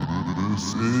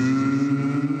This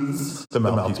is the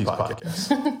Mouthpiece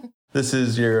Podcast. This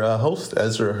is your host,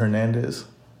 Ezra Hernandez,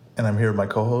 and I'm here with my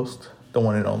co-host, the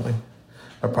one and only,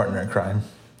 my partner in crime,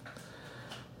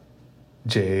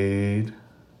 Jade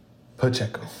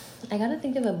Pacheco. I gotta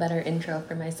think of a better intro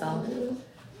for myself.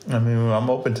 I mean, I'm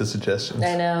open to suggestions.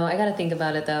 I know. I gotta think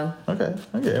about it, though. Okay,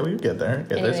 we get there.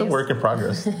 It's a work in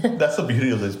progress. That's the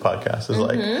beauty of this podcast. Is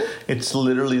like, it's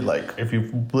literally like, if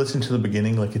you listen to the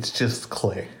beginning, like it's just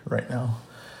clay right now.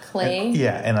 Clay?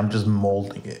 And I'm just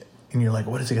molding it. And you're like,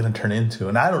 what is it going to turn into?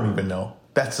 And I don't even know.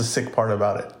 That's the sick part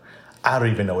about it. I don't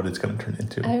even know what it's going to turn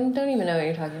into. I don't even know what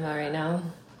you're talking about right now.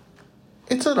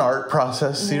 It's an art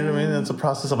process. You know what I mean? It's a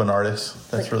process of an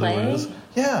artist. That's really what it is.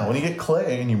 Yeah, when you get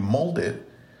clay and you mold it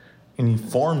and you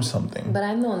form something. But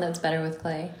I'm the one that's better with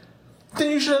clay. Then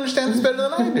you should understand this better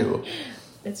than I do.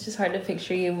 It's just hard to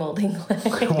picture you molding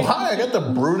clay. Why? I got the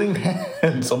brooding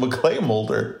hands of a clay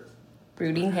molder.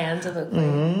 Brooding hands of a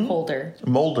clay holder.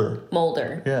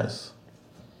 Molder. Yes.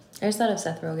 I just thought of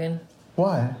Seth Rogen.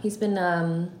 Why? He's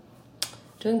been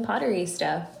doing pottery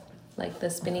stuff. Like the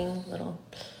spinning little...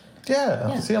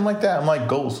 Yeah. See, I'm like that. I'm like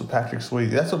Ghost with Patrick Swayze.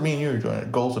 That's what me and you are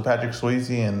doing. Ghost with Patrick Swayze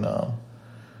and...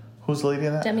 who's the lady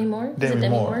in that? Demi Moore? Demi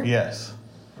Moore, yes.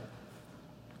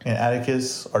 And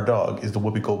Atticus, our dog, is the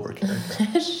Whoopi Goldberg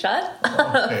character. Shut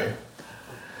up.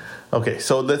 Okay,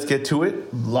 so let's get to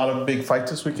it. A lot of big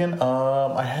fights this weekend.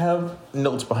 I have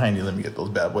notes behind you. Let me get those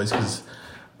bad boys, because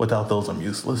without those, I'm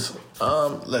useless.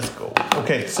 Let's go.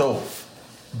 Okay, so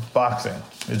boxing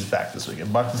is back this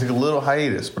weekend. Boxing took a little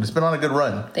hiatus, but it's been on a good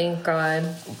run. Thank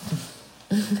God.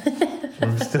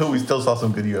 we still saw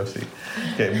some good UFC.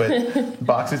 Okay, but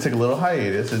boxing took a little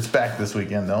hiatus. It's back this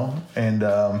weekend though, and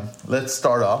let's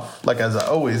start off like as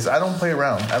always. I don't play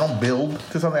around. I don't build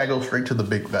to something. I go straight to the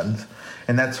big guns,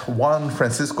 and that's Juan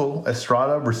Francisco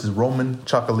Estrada versus Roman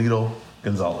Chocolatito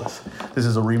Gonzalez. This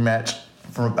is a rematch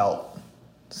from about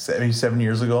 7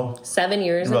 years ago. 7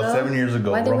 years ago. About 7 years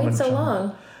ago. Why'd they wait so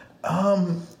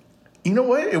long? You know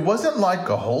what? It wasn't like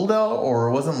a holdout, or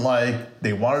it wasn't like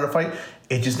they wanted to fight.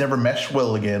 It just never meshed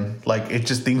well again. Like,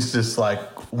 things just like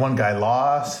one guy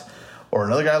lost or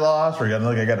another guy lost or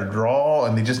another guy got a draw,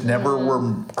 and they just never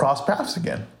were cross paths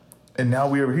again. And now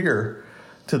we are here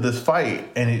to this fight,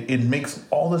 and it makes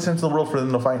all the sense in the world for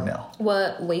them to fight now.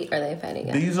 What weight are they fighting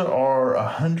at? These are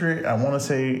 100, I want to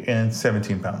say, and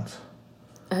 17 pounds.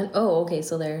 Okay,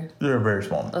 so they're very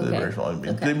small. Okay. They're very small.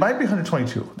 Okay. They might be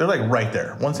 122. They're like right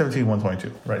there. 117,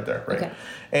 122. Right there. Right. Okay.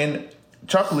 And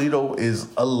Chocolatito is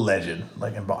a legend,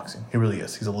 like in boxing. He really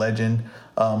is. He's a legend.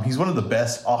 He's one of the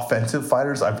best offensive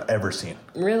fighters I've ever seen.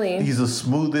 Really? He's the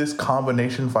smoothest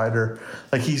combination fighter.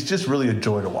 Like, he's just really a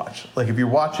joy to watch. Like, if you're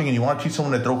watching and you want to teach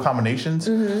someone to throw combinations,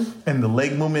 and the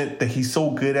leg movement that he's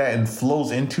so good at and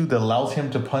flows into that allows him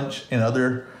to punch in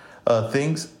other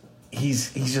things,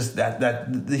 he's just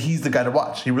he's the guy to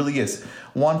watch. He really is.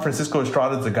 Juan Francisco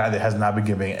Estrada is the guy that has not been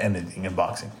given anything in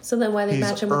boxing. So then why they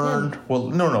match him with him? Well,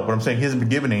 no, but I'm saying he hasn't been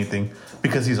given anything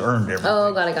because he's earned everything.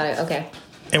 Oh, got it. Okay.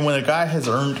 And when a guy has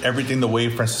earned everything the way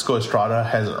Francisco Estrada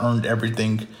has earned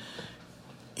everything,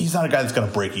 he's not a guy that's going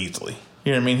to break easily.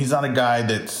 You know what I mean? He's not a guy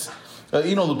that's...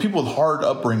 the people with hard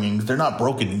upbringings, they're not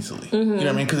broken easily. You know what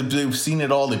I mean? Because they've seen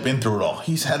it all, they've been through it all.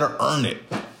 He's had to earn it.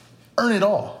 Earn it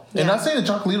all. Yeah. And not saying that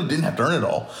Chocolatito didn't have to earn it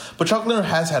all, but Chocolatito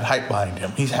has had hype behind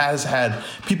him. He has had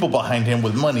people behind him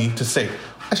with money to say,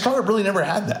 Estrada really never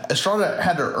had that. Estrada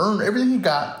had to earn everything he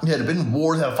got. He had to been in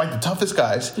wars, had to fight the toughest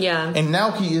guys. Yeah. And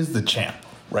now he is the champ,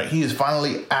 right? He is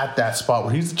finally at that spot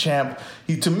where he's the champ.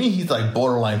 To me, he's like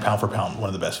borderline pound for pound, one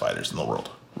of the best fighters in the world,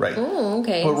 right? Oh,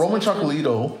 okay. But Roman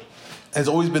Chocolatito has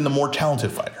always been the more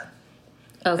talented fighter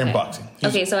in boxing.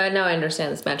 So now I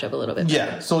understand this matchup a little bit better.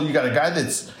 Yeah, so you got a guy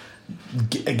that's...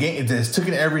 Again, it's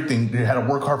taken everything. They had to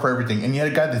work hard for everything, and you had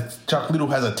a guy that Chocolatito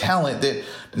has a talent that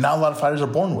not a lot of fighters are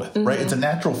born with. Right? It's a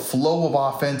natural flow of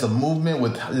offense, a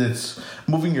movement it's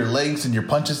moving your legs and your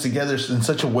punches together in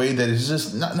such a way that it's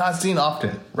just not seen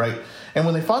often. Right? And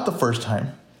when they fought the first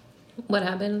time, what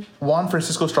happened? Juan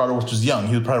Francisco Estrada, which was young,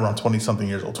 he was probably around 20-something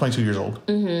years old, 22 years old.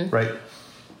 Right?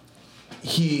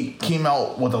 He came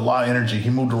out with a lot of energy. He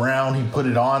moved around. He put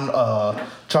it on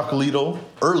Chocolatito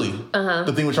early.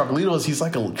 The thing with Chocolatito is he's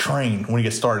like a train when he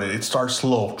gets started. It starts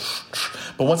slow.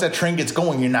 But once that train gets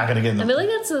going, you're not going to get in the... I feel like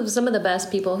that's some of the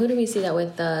best people. Who do we see that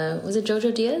with? Was it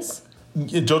Jojo Diaz?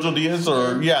 Jojo Diaz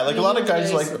or... like a lot of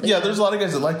guys like... there's a lot of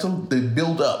guys that like to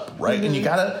build up, right? And you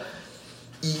got to...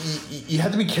 You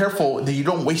have to be careful that you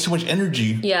don't waste too much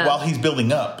energy while he's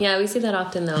building up. Yeah, we see that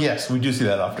often, though. Yes, we do see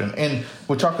that often. And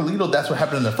with Chocolatito, that's what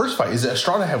happened in the first fight, is that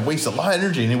Estrada had wasted a lot of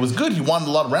energy, and it was good. He wanted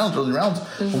a lot of rounds, early rounds.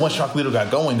 But once Chocolatito got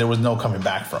going, there was no coming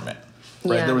back from it.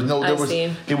 right? Yeah, there was no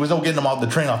getting him off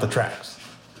the tracks.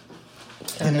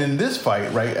 And in this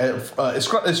fight, right,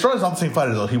 Estrada's not the same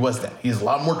fighter though. He was then. He has a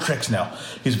lot more tricks now.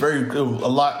 He's a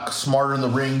lot smarter in the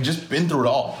ring. He's just been through it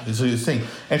all. Is his thing.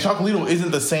 And Chocolatito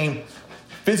isn't the same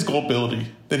physical ability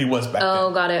that he was back then.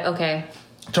 Oh, got it. Okay.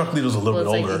 Chocolatito's a little bit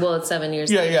older. It's 7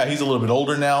 years. Yeah, he's a little bit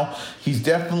older now. He's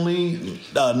definitely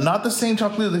not the same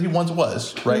Chocolatito that he once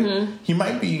was, right? Mm-hmm. He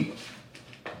might be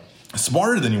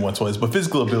smarter than he once was, but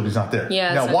physical ability's not there.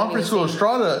 Yeah. Now, Juan Francisco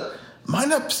Estrada might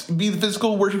not be the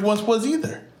physical where he once was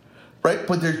either, right?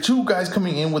 But they're two guys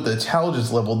coming in with an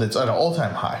intelligence level that's at an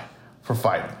all-time high for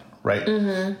fighting, right?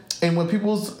 Mm-hmm. And when you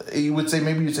would say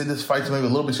this fight's maybe a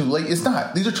little bit too late. It's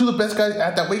not. These are two of the best guys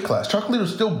at that weight class. Chocolatito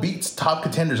still beats top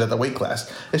contenders at the weight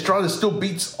class. Estrada still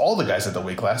beats all the guys at the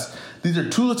weight class. These are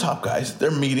two of the top guys.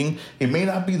 They're meeting. It may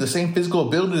not be the same physical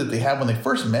ability that they had when they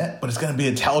first met, but it's going to be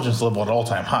intelligence level at an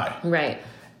all-time high. Right.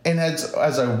 And as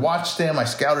I watched them, I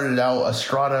scouted it out.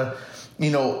 Estrada,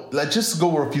 let's just go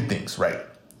over a few things, right?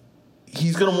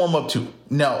 He's going to warm up too.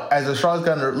 Now, as Estrada's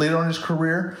gotten later on in his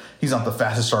career, he's not the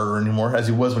fastest starter anymore as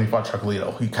he was when he fought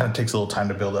Chocolatito. He kind of takes a little time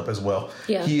to build up as well.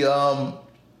 Yeah.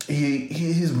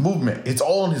 His movement, it's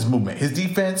all in his movement. His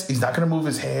defense, he's not going to move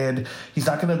his head. He's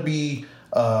not going to be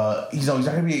he's not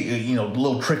going to be a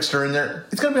little trickster in there.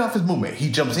 It's going to be off his movement.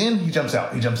 He jumps in, he jumps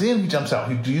out. He jumps in, he jumps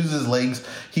out. He uses his legs.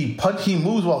 He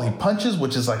moves while he punches,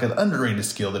 which is like an underrated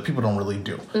skill that people don't really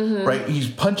do. Mm-hmm. Right? He's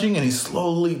punching and he's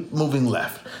slowly moving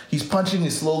left. He's punching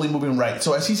and slowly moving right.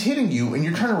 So as he's hitting you and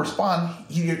you're trying to respond,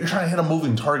 you're trying to hit a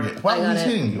moving target while he's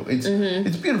hitting you. It's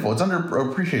beautiful. It's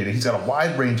underappreciated. He's got a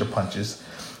wide range of punches.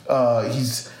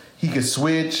 He can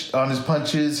switch on his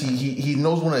punches. He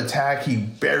knows when to attack. He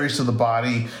buries to the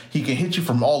body. He can hit you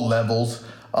from all levels.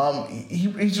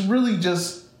 He's really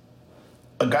just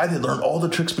a guy that learned all the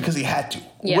tricks because he had to.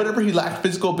 Yeah. Whatever he lacked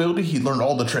physical ability, he learned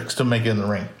all the tricks to make it in the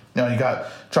ring. Now you got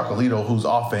Chocolatito, whose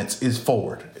offense is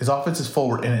forward. His offense is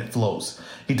forward and it flows.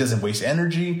 He doesn't waste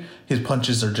energy. His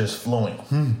punches are just flowing.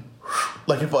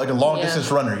 Like a long distance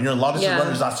runner. Long distance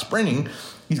runner is not sprinting.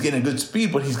 He's getting a good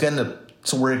speed, but he's getting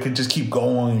to where it could just keep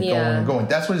going and going and going.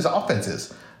 That's what his offense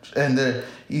is. And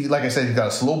like I said, he's got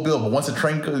a slow build, but once the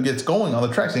train gets going on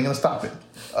the tracks, he ain't going to stop it.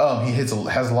 He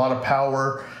has a lot of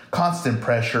power, constant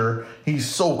pressure. He's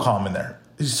so calm in there.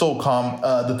 He's so calm.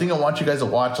 The thing I want you guys to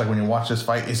watch, like when you watch this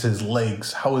fight, is his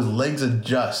legs. How his legs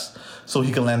adjust so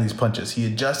he can land these punches. He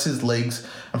adjusts his legs.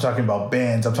 I'm talking about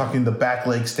bands. I'm talking the back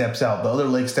leg steps out. The other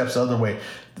leg steps the other way.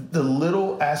 The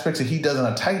little aspects that he does in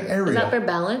a tight area. Is that for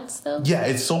balance, though? Yeah,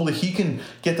 it's so that he can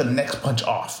get the next punch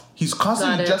off. He's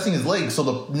constantly adjusting his legs so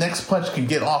the next punch can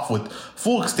get off with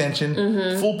full extension,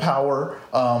 full power,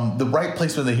 the right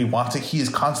placement that he wants it. He is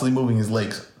constantly moving his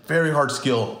legs. Very hard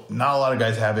skill. Not a lot of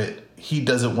guys have it. He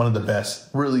does it one of the best.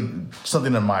 Really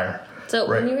something to admire. So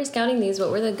when you were scouting these,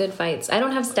 what were the good fights? I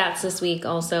don't have stats this week.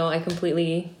 Also, I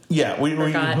completely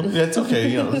forgot. It's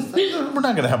okay. We're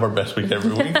not gonna have our best week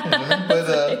every week,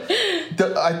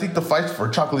 but I think the fights for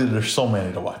Chocolatito, there's so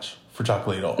many to watch for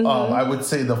Chocolatito. Mm-hmm. I would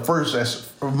say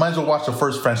might as well watch the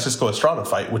first Francisco Estrada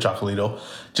fight with Chocolatito,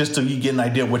 just so you get an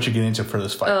idea of what you're getting into for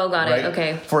this fight. Oh, got it.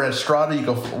 Okay. For Estrada, you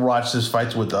can watch this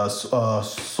fights with Sor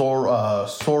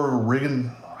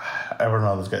Rigan. I don't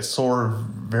know this guy, Sor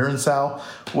Verinsau,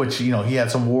 which, he had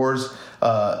some wars.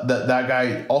 That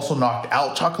guy also knocked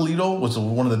out Chocolatito, was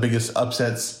one of the biggest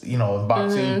upsets, in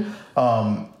boxing.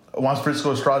 Mm-hmm. Juan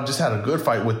Francisco Estrada just had a good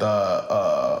fight with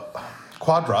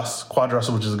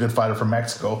Quadras, which is a good fighter from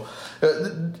Mexico.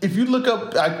 If you look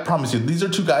up, I promise you, these are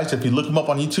two guys. If you look them up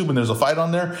on YouTube and there's a fight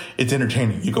on there, it's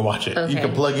entertaining. You can watch it. Okay. You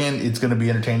can plug in. It's going to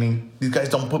be entertaining. These guys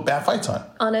don't put bad fights on.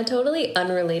 On a totally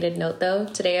unrelated note, though,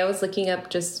 today I was looking up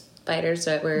just fighters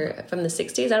that were from the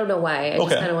 60s. I don't know why. I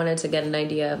just kind of wanted to get an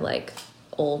idea of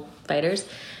old fighters.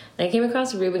 And I came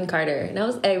across Rubin Carter. And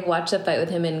I watched a fight with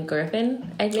him in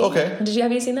Griffin, I think. Okay.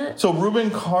 Have you seen that? So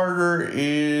Rubin Carter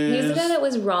is... He's the guy that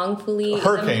was wrongfully...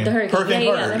 Hurricane. The Hurricane.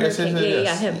 Hurricane Carter.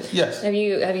 Yeah, him. Yes. Have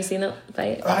you seen that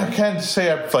fight? I can't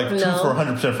say I'm super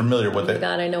 100% familiar with it.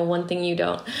 God, I know one thing you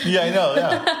don't. Yeah, I know,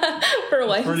 yeah. For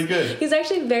once. Pretty good. He's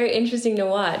actually very interesting to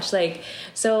watch.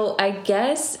 So I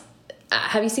guess...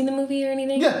 have you seen the movie or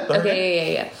anything? Yeah.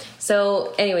 Okay, yeah.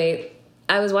 So anyway,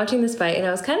 I was watching this fight and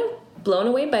I was kind of blown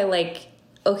away by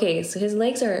so his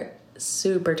legs are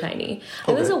super tiny.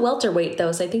 He was a welterweight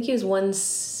though, so I think he was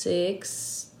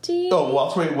 160. Oh,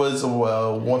 welterweight was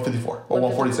 154 or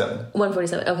 147.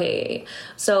 147. Okay.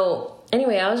 So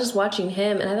anyway, I was just watching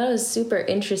him and I thought it was super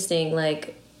interesting.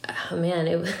 oh man,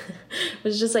 it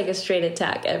was just like a straight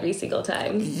attack every single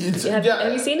time. Have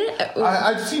you seen it?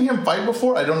 I've seen him fight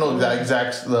before. I don't know the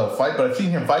exact fight, but I've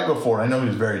seen him fight before. I know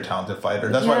he's a very talented fighter.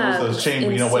 That's why it was a shame,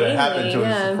 what had happened to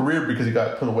his career because he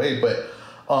got put away. But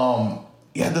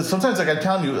sometimes, like I'm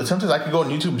telling you, sometimes I could go on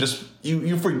YouTube, just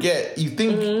you forget, you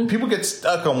think people get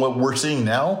stuck on what we're seeing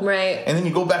now, right? And then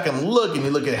you go back and you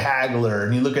look at Hagler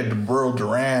and you look at Burrow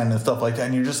Duran and stuff like that,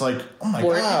 and you're just like, oh my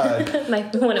god,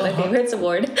 one of my favorites,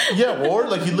 Ward. Yeah, Ward.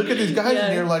 Like you look at these guys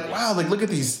and you're like, wow, like look at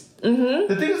these.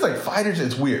 The thing is, like fighters,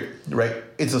 it's weird, right?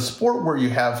 It's a sport where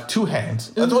you have two hands.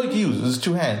 That's all you can use is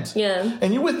two hands. Yeah.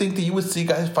 And you would think that you would see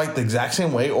guys fight the exact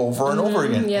same way over and over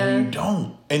again. Yeah. And you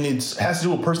don't. And it has to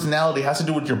do with personality. It has to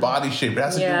do with your body shape. It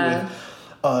has to do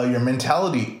with your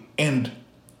mentality. And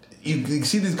you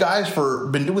see these guys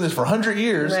been doing this for 100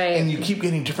 years, right. And you keep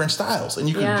getting different styles. And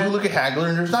you can do look at Hagler,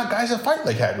 and there's not guys that fight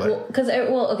like Hagler.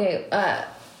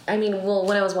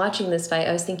 When I was watching this fight,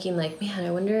 I was thinking, like, man,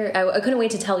 I wonder... I couldn't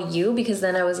wait to tell you, because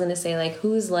then I was going to say, like,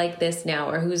 who's like this now,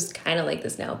 or who's kind of like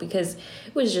this now, because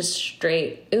it was just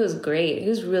straight. It was great. It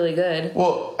was really good.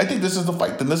 Well, I think this is the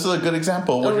fight, then. This is a good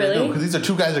example of what you're doing, because these are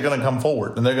two guys that are going to come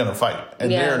forward, and they're going to fight,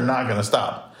 and they're not going to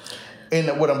stop.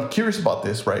 And what I'm curious about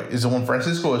this, right, is that when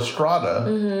Francisco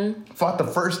Estrada fought the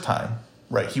first time,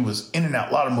 right, he was in and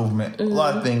out, a lot of movement, a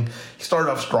lot of things. He started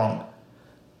off strong.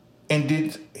 And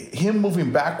did him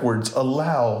moving backwards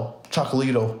allow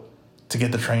Chocolatito to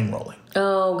get the train rolling?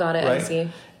 Oh, got it. Right? I see.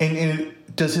 And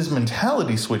does his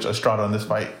mentality switch Estrada on this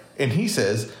fight? And he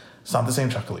says, it's not the same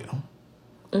Chocolatito,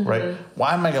 right?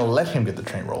 Why am I going to let him get the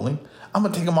train rolling? I'm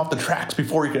going to take him off the tracks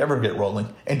before he could ever get rolling.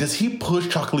 And does he push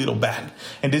Chocolatito back?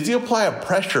 And does he apply a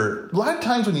pressure? A lot of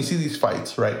times when you see these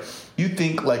fights, right, you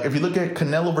think, like, if you look at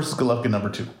Canelo versus Golovkin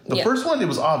 #2, the first one, it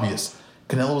was obvious.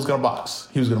 Canelo was going to box.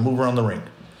 He was going to move around the ring.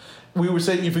 We would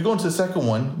say, if you go into the second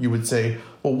one, you would say,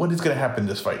 well, what is going to happen in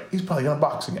this fight? He's probably going to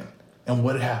box again. And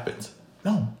what happens?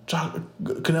 No.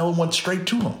 Canelo went straight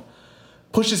to him.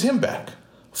 Pushes him back.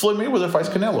 Floyd Mayweather fights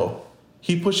Canelo.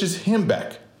 He pushes him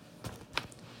back.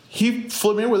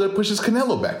 Floyd Mayweather pushes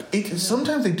Canelo back.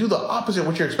 Sometimes they do the opposite of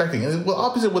what you're expecting. And the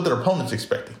opposite of what their opponent's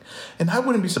expecting. And I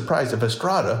wouldn't be surprised if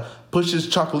Estrada pushes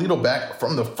Chocolatito back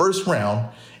from the first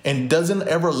round and doesn't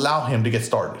ever allow him to get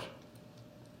started.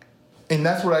 And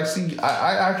that's what I see.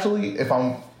 I actually, if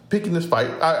I'm picking this fight,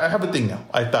 I have a thing now.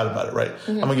 I thought about it, right?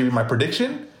 I'm going to give you my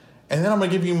prediction, and then I'm going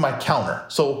to give you my counter.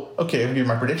 So, okay, I'll give you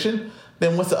my prediction.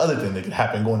 Then what's the other thing that could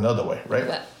happen going the other way,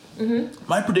 right?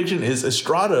 My prediction is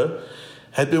Estrada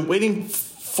had been waiting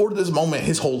for this moment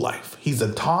his whole life. He's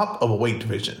the top of a weight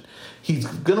division. He's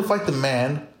going to fight the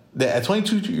man that at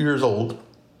 22 years old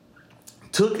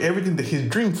took everything that he's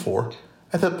dreamed for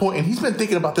at that point, and he's been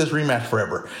thinking about this rematch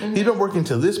forever. He's been working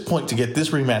to this point to get this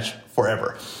rematch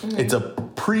forever. It's a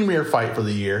premier fight for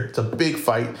the year. It's a big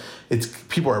fight.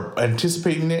 People are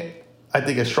anticipating it. I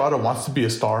think Estrada wants to be a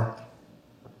star.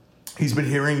 He's been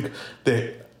hearing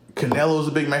that Canelo's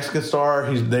a big Mexican star.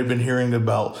 They've been hearing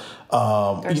about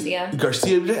Garcia,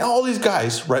 all these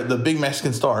guys, right? The big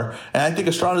Mexican star. And I think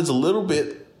Estrada's a little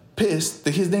bit pissed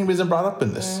that his name isn't brought up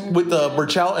in this. With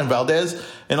Berchelt and Valdez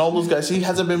and all those guys, he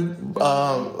hasn't been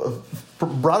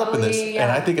brought up in this.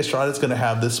 And I think Estrada's going to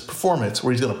have this performance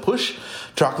where he's going to push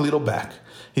Chocolatito back.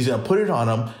 He's going to put it on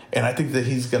him, and I think that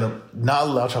he's going to not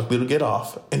allow Chocolatito to get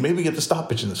off and maybe get the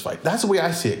stoppage in this fight. That's the way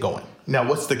I see it going. Now,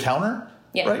 what's the counter?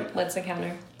 Yeah, right? What's the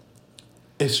counter?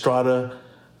 Estrada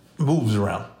moves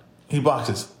around. He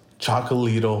boxes.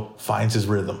 Chocolatito finds his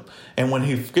rhythm. And when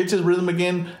he gets his rhythm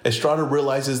again, Estrada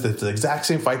realizes that it's the exact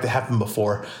same fight that happened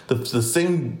before. The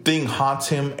same thing haunts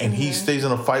him, and he stays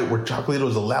in a fight where Chocolatito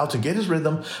is allowed to get his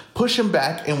rhythm, push him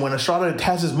back, and when Estrada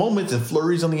has his moments and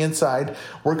flurries on the inside,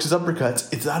 works his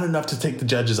uppercuts, it's not enough to take the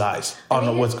judge's eyes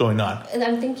on what's going on. And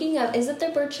I'm thinking of, is it the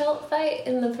Berchelt fight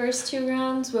in the first 2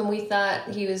 rounds when we thought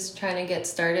he was trying to get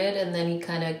started, and then he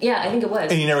kind of, I think it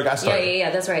was. And he never got started.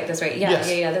 Yeah, that's right. Yeah,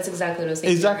 yes. yeah, that's exactly what I was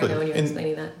thinking. Exactly. When you were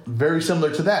explaining that. Very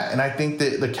similar to that. And I think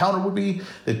that the counter would be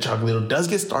that Chocolatito does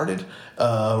get started.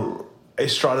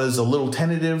 Estrada is a little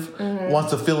tentative,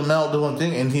 wants to fill him out, do one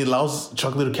thing, and he allows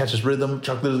Chocolatito to catch his rhythm.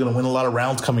 Chocolatito's going to win a lot of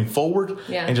rounds coming forward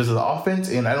and just the offense.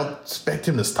 And I don't expect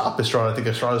him to stop Estrada. I think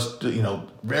Estrada's,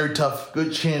 very tough,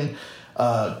 good chin,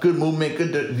 good movement,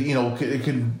 good, it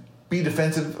can be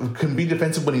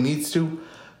defensive when he needs to.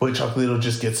 But Chocolatito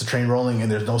just gets the train rolling,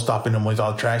 and there's no stopping him when he's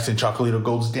on the tracks. And Chocolatito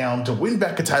goes down to win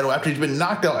back a title after he's been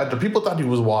knocked out, after people thought he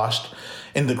was washed.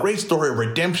 And the great story of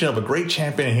redemption of a great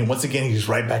champion. And once again, he's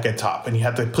right back at top. And you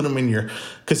have to put him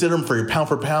consider him for your pound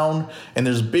for pound. And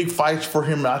there's big fights for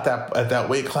him at that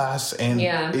weight class. And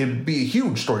it'd be a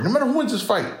huge story. No matter who wins this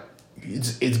fight,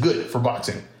 it's good for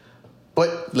boxing.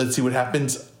 But let's see what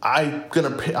happens. I'm gonna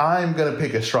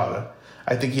pick Estrada.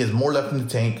 I think he has more left in the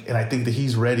tank, and I think that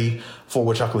he's ready for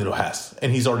what Chocolatito has,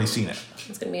 and he's already seen it.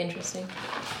 It's gonna be interesting.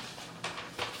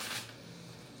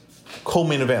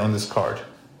 Co-main event on this card,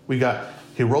 we got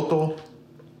Hiroto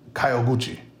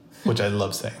Kaioguchi, which I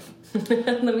love saying.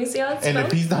 Let me see how it's And spelled.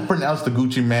 if he's not pronounced the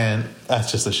Gucci man,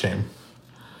 that's just a shame.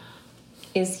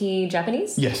 Is he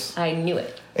Japanese? Yes. I knew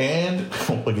it. And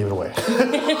we'll give it away.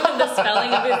 The spelling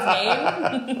of his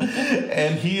name.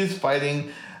 And he is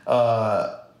fighting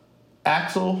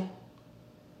Axel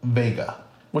Vega,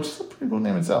 which is a pretty cool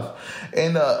name itself.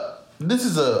 And this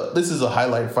is a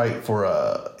highlight fight for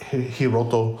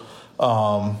Hiroto.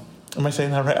 Am I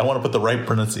saying that right? I want to put the right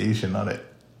pronunciation on it.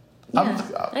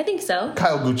 Yeah, I think so.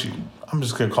 Kaioguchi. I'm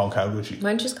just gonna call him Kaioguchi. Why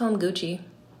don't you just call him Gucci?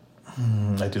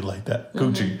 I do like that.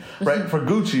 Gucci. Right? For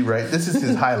Gucci, right? This is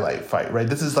his highlight fight, right?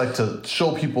 This is like to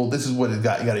show people this is what it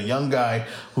got. You got a young guy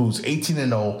who's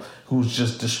 18-0, who's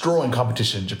just destroying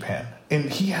competition in Japan. And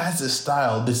he has this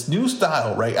style, this new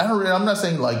style, right? I'm not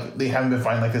saying like they haven't been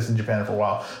fighting like this in Japan for a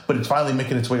while, but it's finally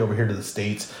making its way over here to the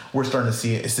States. We're starting to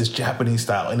see it. It's this Japanese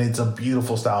style, and it's a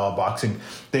beautiful style of boxing.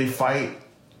 They fight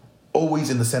always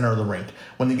in the center of the ring.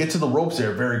 When they get to the ropes,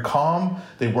 they're very calm.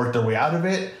 They work their way out of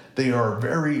it. They are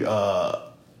very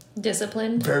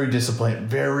disciplined. Very disciplined.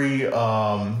 Very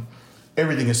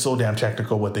everything is so damn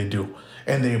technical what they do,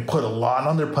 and they put a lot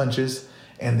on their punches.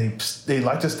 And they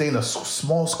like to stay in a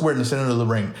small square in the center of the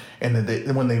ring. And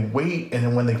then when they wait and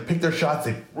then when they pick their shots,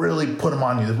 they really put them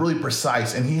on you. They're really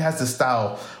precise. And he has this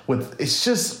style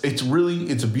it's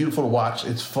beautiful to watch.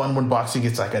 It's fun when boxing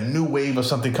gets like a new wave of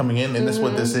something coming in. And that's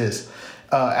what this is.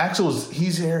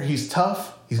 He's here. He's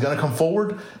tough. He's going to come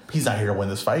forward. He's not here to win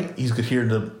this fight. He's here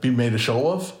to be made a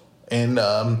show of. And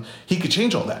he could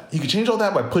change all that. He could change all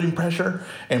that by putting pressure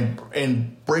and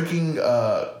breaking...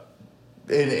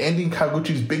 and ending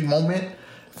Kaiguchi's big moment,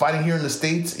 fighting here in the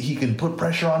States. He can put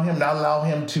pressure on him, not allow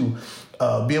him to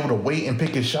be able to wait and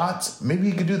pick his shots. Maybe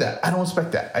he could do that. I don't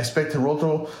expect that. I expect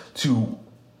Hiroto to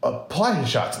apply his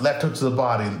shots, left hook to the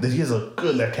body. He has a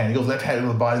good left hand. He goes left hand to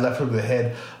the body, left hook to the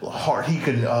head. Hard. He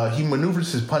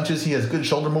maneuvers his punches. He has good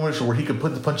shoulder movements where he can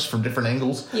put the punches from different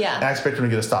angles. Yeah. And I expect him to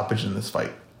get a stoppage in this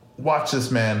fight. Watch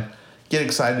this man. Get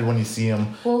excited when you see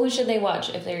him. Well, who should they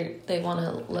watch if they want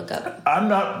to look up? I'm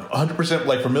not 100%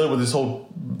 like familiar with his whole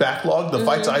backlog. The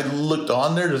fights I looked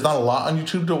on there's not a lot on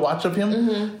YouTube to watch of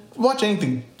him. Watch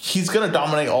anything. He's going to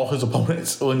dominate all his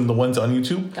opponents in the ones on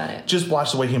YouTube. Got it. Just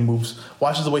watch the way he moves.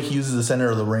 Watch the way he uses the center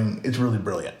of the ring. It's really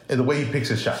brilliant. And the way he picks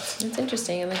his shots. It's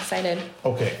interesting. I'm excited.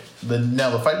 Okay.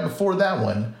 Now the fight before that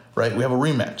one, right, we have a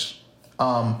rematch.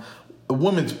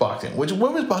 Women's boxing, which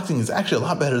women's boxing is actually a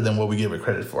lot better than what we give it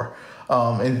credit for.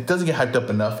 And it doesn't get hyped up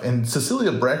enough. And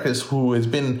Cecilia Brækhus, who has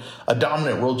been a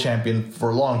dominant world champion for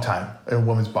a long time in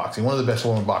women's boxing, one of the best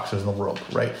women boxers in the world,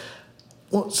 right?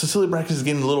 Well, Cecilia Brækhus is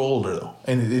getting a little older, though.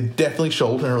 And it definitely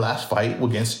showed in her last fight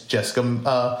against Jessica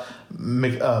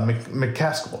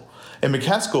McCaskill. And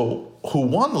McCaskill, who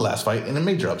won the last fight in a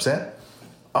major upset,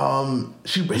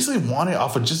 she basically won it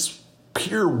off of just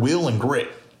pure will and grit.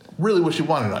 Really what she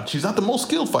wanted on. She's not the most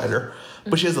skilled fighter,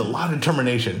 but she has a lot of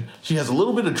determination. She has a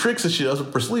little bit of tricks that she does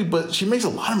up her sleeve, but she makes a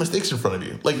lot of mistakes in front of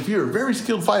you. Like, if you're a very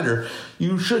skilled fighter,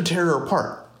 you should tear her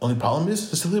apart. Only problem is,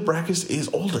 Cecilia Brækhus is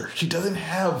older. She doesn't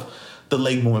have the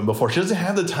leg movement before. She doesn't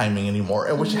have the timing anymore.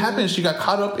 And what happened is she got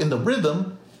caught up in the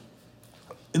rhythm.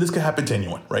 And this could happen to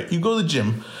anyone, right? You go to the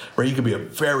gym, right? You could be a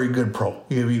very good pro.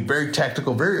 You could be very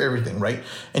tactical, very everything, right?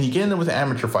 And you get in there with an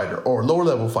amateur fighter or a lower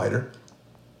level fighter,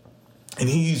 and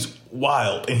he's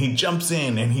wild, and he jumps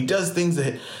in, and he does things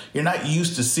that you're not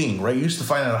used to seeing, right? You're used to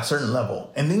fighting at a certain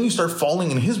level. And then you start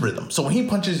falling in his rhythm. So when he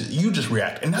punches, you just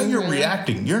react. And now you're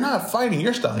reacting. You're not fighting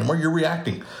your style anymore. You're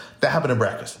reacting. That happened to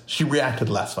Brækhus. She reacted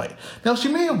the last fight. Now, she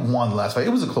may have won the last fight.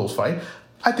 It was a close fight.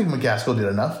 I think McCaskill did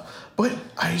enough. But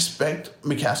I expect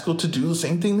McCaskill to do the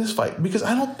same thing this fight. Because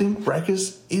I don't think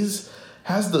Brækhus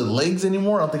has the legs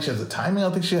anymore. I don't think she has the timing. I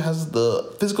don't think she has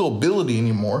the physical ability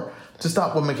anymore to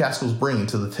stop what McCaskill's bringing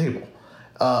to the table.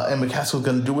 And McCaskill's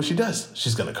going to do what she does.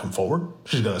 She's going to come forward.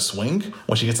 She's going to swing.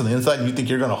 When she gets on the inside and you think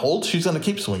you're going to hold, she's going to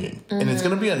keep swinging. And it's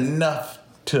going to be enough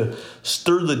to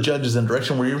stir the judges in a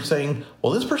direction where you're saying,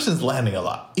 well, this person's landing a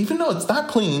lot. Even though it's not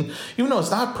clean, even though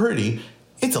it's not pretty,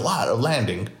 it's a lot of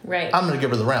landing. Right. I'm going to give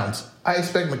her the rounds. I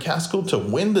expect McCaskill to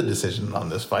win the decision on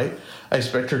this fight. I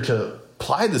expect her to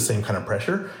apply the same kind of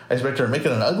pressure. I expect her to make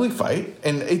it an ugly fight.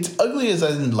 And it's ugly as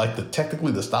in like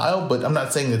technically the style, but I'm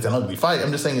not saying it's an ugly fight.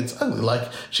 I'm just saying it's ugly.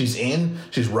 Like, she's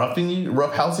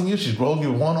roughhousing you. She's rolling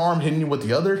you with one arm, hitting you with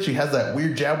the other. She has that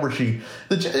weird jab where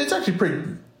it's actually pretty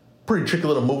pretty tricky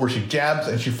little move where she jabs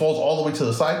and she falls all the way to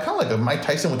the side, kind of like a Mike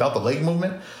Tyson without the leg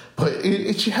movement. But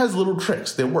she has little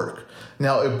tricks that work.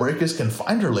 Now, if Breakus can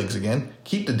find her legs again,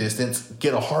 keep the distance,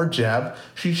 get a hard jab,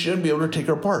 she should be able to take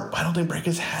her apart. But I don't think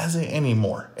Breakus has it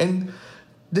anymore. And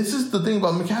this is the thing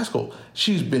about McCaskill.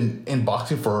 She's been in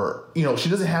boxing for, she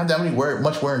doesn't have that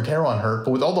much wear and tear on her.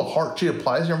 But with all the heart she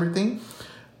applies and everything,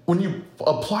 when you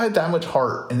apply that much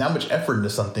heart and that much effort into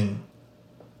something,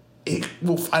 it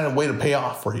will find a way to pay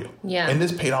off for you. Yeah. And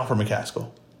this paid off for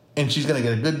McCaskill. And she's going to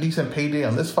get a good, decent payday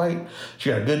on this fight. She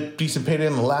got a good, decent payday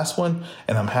on the last one.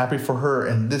 And I'm happy for her.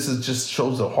 And this is just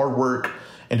shows the hard work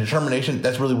and determination.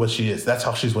 That's really what she is. That's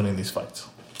how she's winning these fights.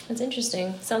 That's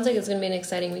interesting. Sounds like it's going to be an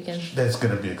exciting weekend. That's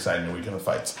going to be an exciting weekend of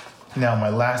fights. Now, my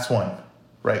last one.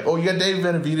 Right. Oh, you got Dave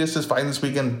Benavidez is fighting this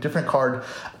weekend. Different card.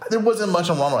 There wasn't much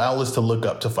on Ronald Alves to look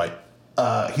up to fight.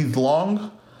 He's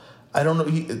long. I don't know.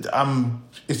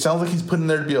 It sounds like he's put in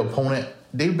there to be an opponent.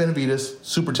 Dave Benavidez,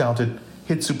 super talented.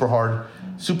 Hits super hard,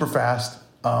 super fast.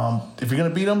 If you're going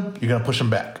to beat him, you're going to push him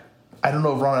back. I don't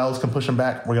know if Ronald Alves can push him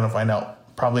back. We're going to find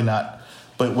out. Probably not.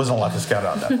 But it wasn't a lot to scout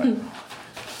out that fight.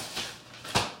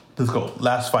 Let's go.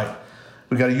 Last fight.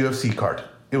 We got a UFC card.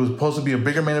 It was supposed to be a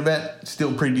bigger main event. Still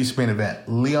a pretty decent main event.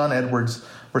 Leon Edwards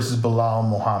versus Belal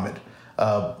Muhammad.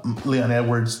 Leon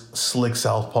Edwards, slick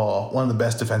southpaw. One of the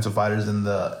best defensive fighters in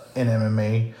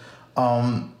MMA.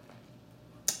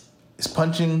 His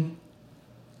punching...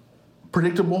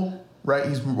 predictable, right?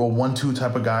 He's a 1-2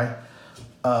 type of guy.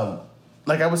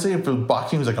 Like I would say, if it was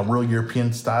boxing, he was like a real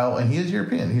European style, and he is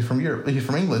European. He's from Europe. He's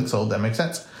from England, so that makes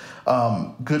sense.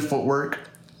 Good footwork.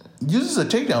 Uses a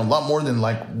takedown a lot more than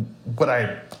like what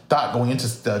I thought going into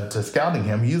to scouting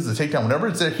him. He uses a takedown whenever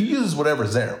it's there. He uses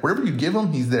whatever's there. Whatever you give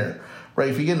him, he's there. Right?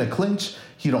 If you get in a clinch,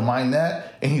 he don't mind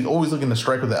that, and he's always looking to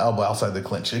strike with the elbow outside the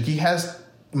clinch. Like he has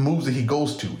moves that he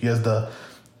goes to. He has the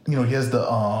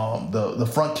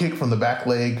front kick from the back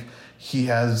leg. He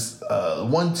has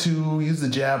 1-2, use the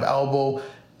jab, elbow.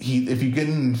 He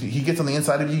gets on the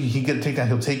inside of you, he get a takedown,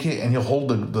 he'll take it and he'll hold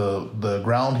the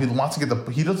ground. He wants to get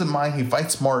he doesn't mind, he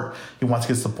fights smart, he wants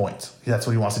to get the points. That's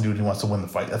what he wants to do, and he wants to win the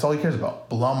fight. That's all he cares about.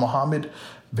 Belal Muhammad,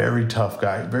 very tough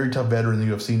guy, very tough veteran in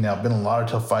the UFC now, been in a lot of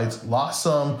tough fights, lost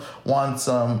some, won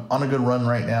some, on a good run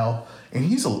right now. And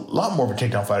he's a lot more of a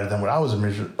takedown fighter than what I was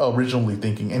originally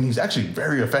thinking. And he's actually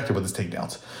very effective with his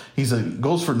takedowns.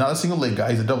 Goes for not a single leg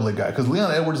guy, he's a double leg guy. Because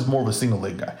Leon Edwards is more of a single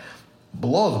leg guy.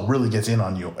 Belal really gets in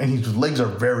on you. And his legs are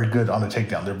very good on the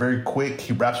takedown. They're very quick.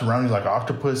 He wraps around you like an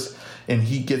octopus. And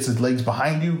he gets his legs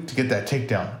behind you to get that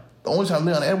takedown. The only time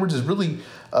Leon Edwards has really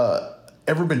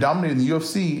ever been dominated in the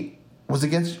UFC was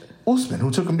against Usman, who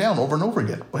took him down over and over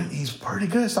again. But he's pretty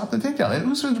good at stopping the takedown.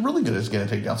 And Usman's really good at getting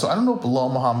a takedown. So I don't know if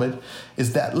Belal Muhammad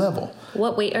is that level.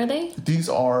 What weight are they? These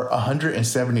are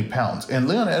 170 pounds. And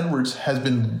Leon Edwards has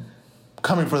been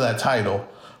coming for that title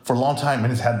for a long time and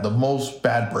has had the most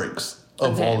bad breaks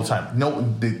of all the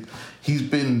time. He's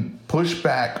been pushed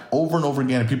back over and over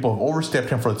again, and people have overstepped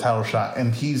him for the title shot.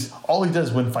 And all he does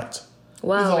is win fights.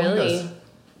 Wow, really?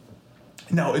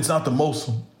 No, it's not the most...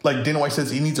 Like Dana White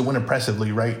says, he needs to win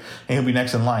impressively, right? And he'll be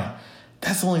next in line.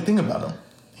 That's the only thing about him.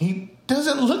 He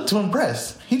doesn't look to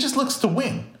impress. He just looks to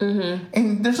win. Mm-hmm.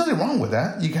 And there's nothing wrong with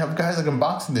that. You have guys like in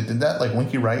boxing that did that, like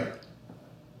Winky Wright.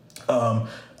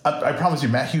 I promise you,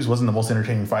 Matt Hughes wasn't the most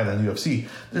entertaining fighter in the UFC.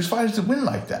 There's fighters that win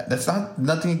like that. That's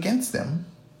nothing against them.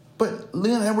 But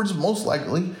Leon Edwards, most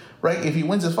likely, right, if he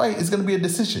wins this fight, it's going to be a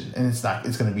decision. And it's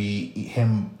going to be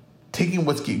him taking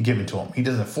what's given to him. He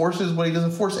doesn't force his way. He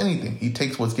doesn't force anything. He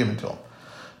takes what's given to him.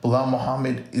 Belal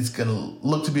Muhammad is going to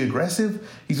look to be aggressive.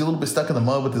 He's a little bit stuck in the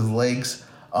mud with his legs.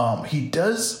 He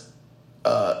does...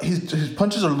 his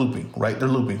punches are looping, right? They're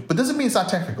looping. But doesn't mean it's not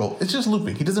technical. It's just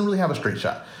looping. He doesn't really have a straight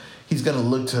shot. He's going to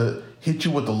look to hit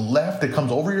you with the left that comes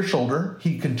over your shoulder.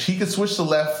 He can switch to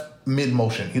left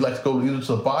mid-motion. He likes to go either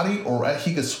to the body or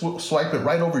he could swipe it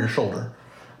right over your shoulder.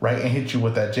 Right, and hit you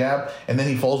with that jab, and then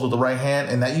he falls with the right hand,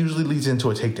 and that usually leads into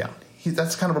a takedown.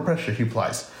 That's kind of a pressure he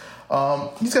applies.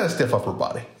 He's got a stiff upper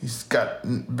body. He's got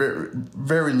very,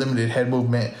 very limited head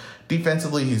movement.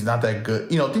 Defensively, he's not that good.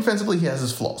 Defensively, he has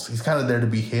his flaws. He's kind of there to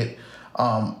be hit.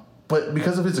 But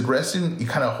because of his aggression, he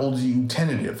kind of holds you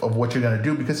tentative of what you're going to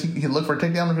do because he look for a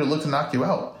takedown or he'll look to knock you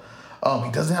out.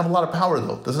 He doesn't have a lot of power,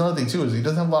 though. That's another thing, too, is he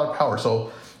doesn't have a lot of power.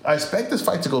 So I expect this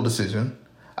fight to go decision.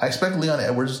 I expect Leon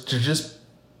Edwards to just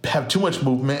have too much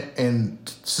movement and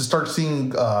to start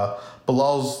seeing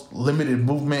Belal's limited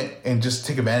movement and just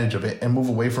take advantage of it and move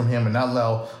away from him and not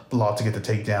allow Belal to get the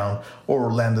takedown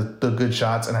or land the good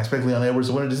shots. And I expect Leon Edwards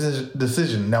to win a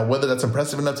decision. Now, whether that's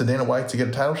impressive enough to Dana White to get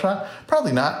a title shot,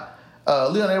 probably not.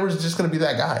 Leon Edwards is just going to be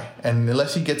that guy. And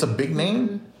unless he gets a big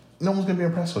name, no one's going to be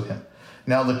impressed with him.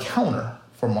 Now, the counter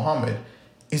for Muhammad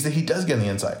is that he does get on the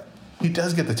inside. He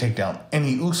does get the takedown, and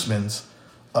he Usmans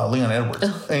Leon Edwards.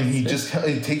 And he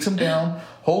takes him down,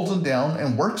 holds him down,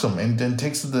 and works him, and then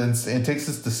takes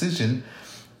this decision.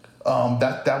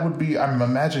 That would be, I'm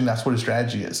imagining that's what his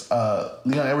strategy is.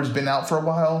 Leon Edwards has been out for a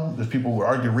while. There's people who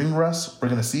argue ring rust. We're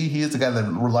going to see. He is the guy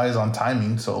that relies on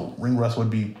timing, so ring rust would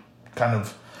be kind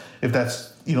of, if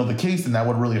that's the case, then that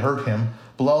would really hurt him.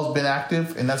 Bilal's been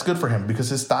active, and that's good for him because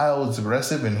his style is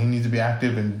aggressive, and he needs to be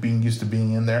active and being used to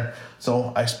being in there.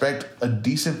 So I expect a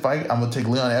decent fight. I'm gonna take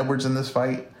Leon Edwards in this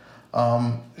fight.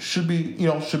 Should be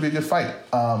a good fight.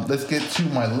 Let's get to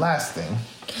my last thing.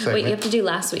 Segment. Wait, you have to do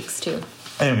last week's too.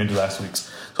 I am gonna do last week's.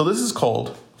 So this is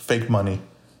called Fake Money,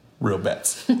 Real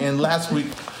Bets. And last week,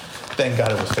 thank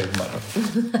God it was fake money,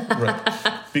 right?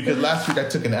 Because last week I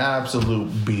took an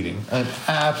absolute beating, an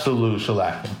absolute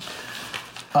shellacking.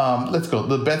 Let's go.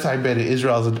 The bets I bet at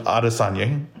Israel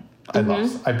Adesanya, I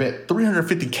lost. I bet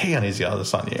 $350K on Israel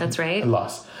Adesanya. That's right. I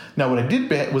lost. Now, what I did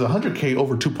bet was $100K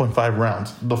over 2.5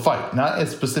 rounds. The fight, not a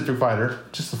specific fighter,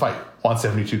 just the fight,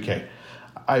 $172K.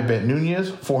 I bet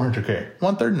Nunez $400K,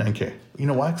 $139K. You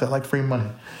know why? Because I like free money.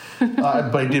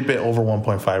 But I did bet over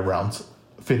 1.5 rounds,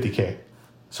 $50K.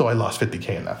 So I lost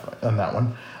 $50K on that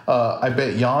one. I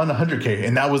bet Jan $100K,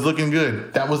 and that was looking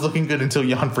good. That was looking good until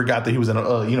Jan forgot that he was in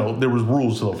there was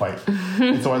rules to the fight.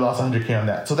 And so I lost $100K on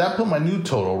that. So that put my new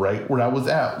total, right, where I was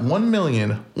at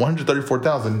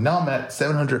 $1,134,000. Now I'm at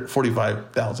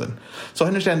 $745,000. So I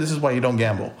understand this is why you don't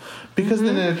gamble. Because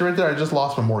then right there, I just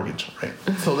lost my mortgage, right?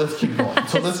 So let's keep going.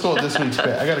 So let's go with this week's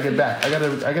bet. I got to get back. I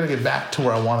gotta get back to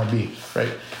where I want to be,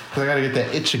 right? Because I got to get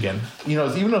that itch again.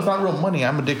 Even though it's not real money,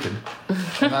 I'm addicted.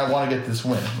 And I want to get this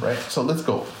win, right? So let's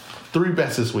go. 3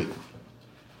 bets this week.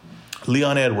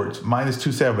 Leon Edwards, minus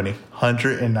 270,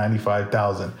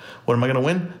 $195,000. What am I going to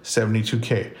win?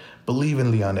 $72K. Believe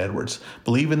in Leon Edwards.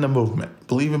 Believe in the movement.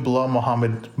 Believe in Belal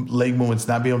Muhammad leg movements,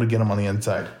 not be able to get him on the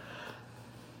inside.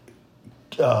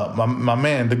 My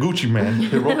man, the Gucci man,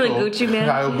 Hiroko, the Gucci man.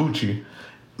 Kyle Gucci,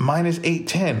 minus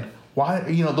 810. Why?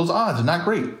 Those odds are not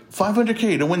great.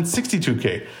 $500K to win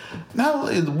 $62K. Now,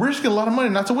 we're risking a lot of money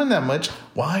not to win that much.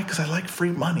 Why? Because I like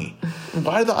free money.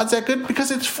 Why are the odds that good?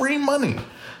 Because it's free money.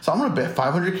 So I'm going to bet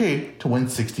 $500K to win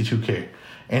 $62K.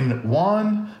 And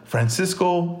Juan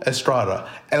Francisco Estrada,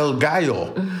 El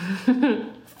Gallo,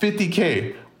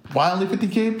 $50K. Why only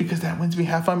 $50K? Because that wins me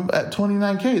half. I'm at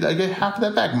 $29K. I get half of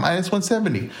that back, minus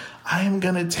 $170. I am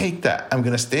going to take that. I'm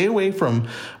going to stay away from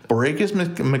Barakas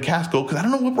McCaskill because I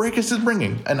don't know what Barakas is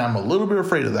bringing, and I'm a little bit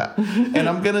afraid of that. And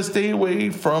I'm going to stay away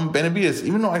from Benavidez,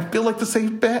 even though I feel like the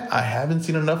safe bet. I haven't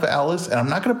seen enough of Alice, and I'm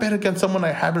not going to bet against someone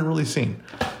I haven't really seen.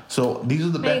 So these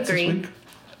are the bets this week.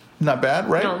 Not bad,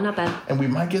 right? No, not bad. And we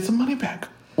might get some money back.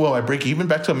 Will I break even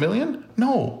back to $1 million?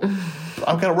 No.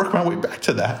 I've got to work my way back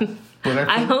to that. But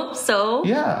I hope so.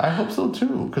 Yeah, I hope so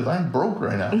too, because I'm broke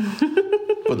right now.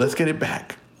 But let's get it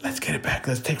back. Let's get it back.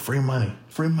 Let's take free money.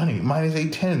 Free money. Minus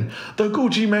 810. The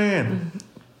Gucci man.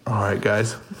 All right,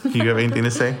 guys. You have anything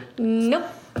to say? Nope.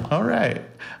 All right.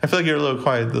 I feel like you're a little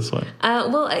quiet this one.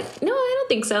 No, I don't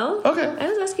think so. Okay. I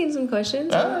was asking some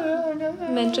questions.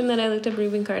 Mentioned that I looked up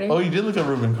Rubin Carter. Oh, you did look up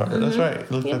Rubin Carter. That's right.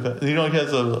 Looked at that. He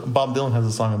has Bob Dylan has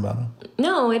a song about him.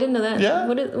 No, I didn't know that. Yeah.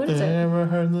 What is it? Ever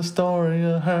heard the story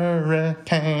of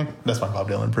hurricane? That's my Bob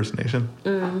Dylan impersonation.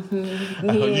 Mm-hmm.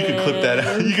 You could clip that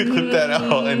out. You could clip that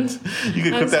out and you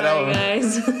could clip that out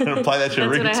guys. And apply that to your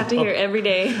ringtone. That's what I have to hear every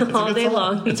day, all day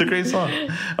long. It's a great song.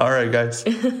 All right, guys.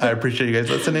 I appreciate you guys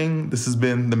listening. This has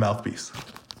been The Mouthpiece.